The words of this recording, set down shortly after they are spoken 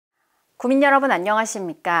구민 여러분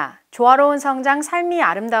안녕하십니까? 조화로운 성장 삶이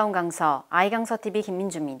아름다운 강서, 아이강서TV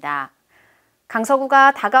김민주입니다.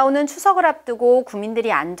 강서구가 다가오는 추석을 앞두고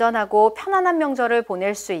구민들이 안전하고 편안한 명절을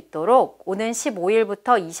보낼 수 있도록 오는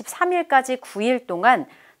 15일부터 23일까지 9일 동안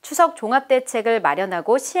추석 종합대책을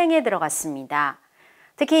마련하고 시행에 들어갔습니다.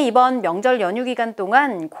 특히 이번 명절 연휴 기간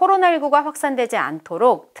동안 코로나19가 확산되지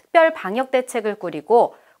않도록 특별방역대책을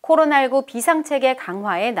꾸리고 코로나19 비상체계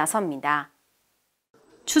강화에 나섭니다.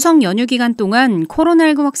 추석 연휴 기간 동안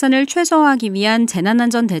코로나19 확산을 최소화하기 위한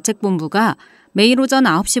재난안전대책본부가 매일 오전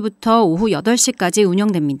 9시부터 오후 8시까지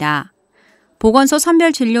운영됩니다. 보건소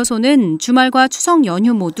선별진료소는 주말과 추석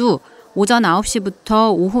연휴 모두 오전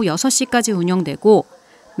 9시부터 오후 6시까지 운영되고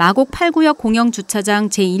마곡 8구역 공영주차장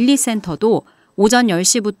제1, 2센터도 오전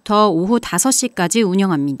 10시부터 오후 5시까지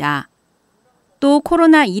운영합니다. 또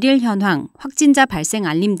코로나 일일현황, 확진자 발생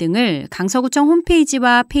알림 등을 강서구청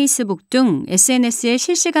홈페이지와 페이스북 등 SNS에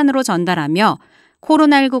실시간으로 전달하며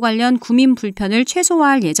코로나19 관련 구민 불편을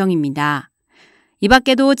최소화할 예정입니다. 이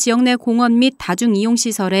밖에도 지역 내 공원 및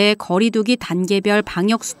다중이용시설의 거리두기 단계별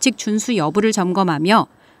방역수칙 준수 여부를 점검하며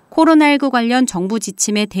코로나19 관련 정부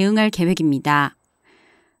지침에 대응할 계획입니다.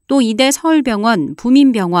 또 이대 서울병원,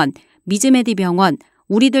 부민병원, 미즈메디병원,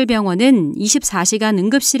 우리들병원은 24시간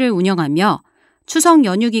응급실을 운영하며 추석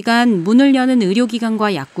연휴 기간 문을 여는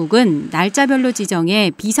의료기관과 약국은 날짜별로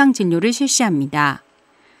지정해 비상진료를 실시합니다.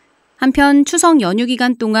 한편 추석 연휴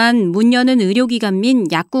기간 동안 문 여는 의료기관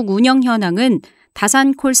및 약국 운영 현황은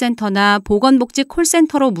다산 콜센터나 보건복지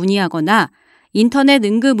콜센터로 문의하거나 인터넷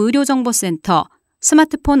응급의료정보센터,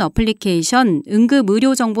 스마트폰 어플리케이션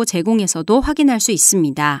응급의료정보제공'에서도 확인할 수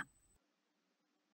있습니다.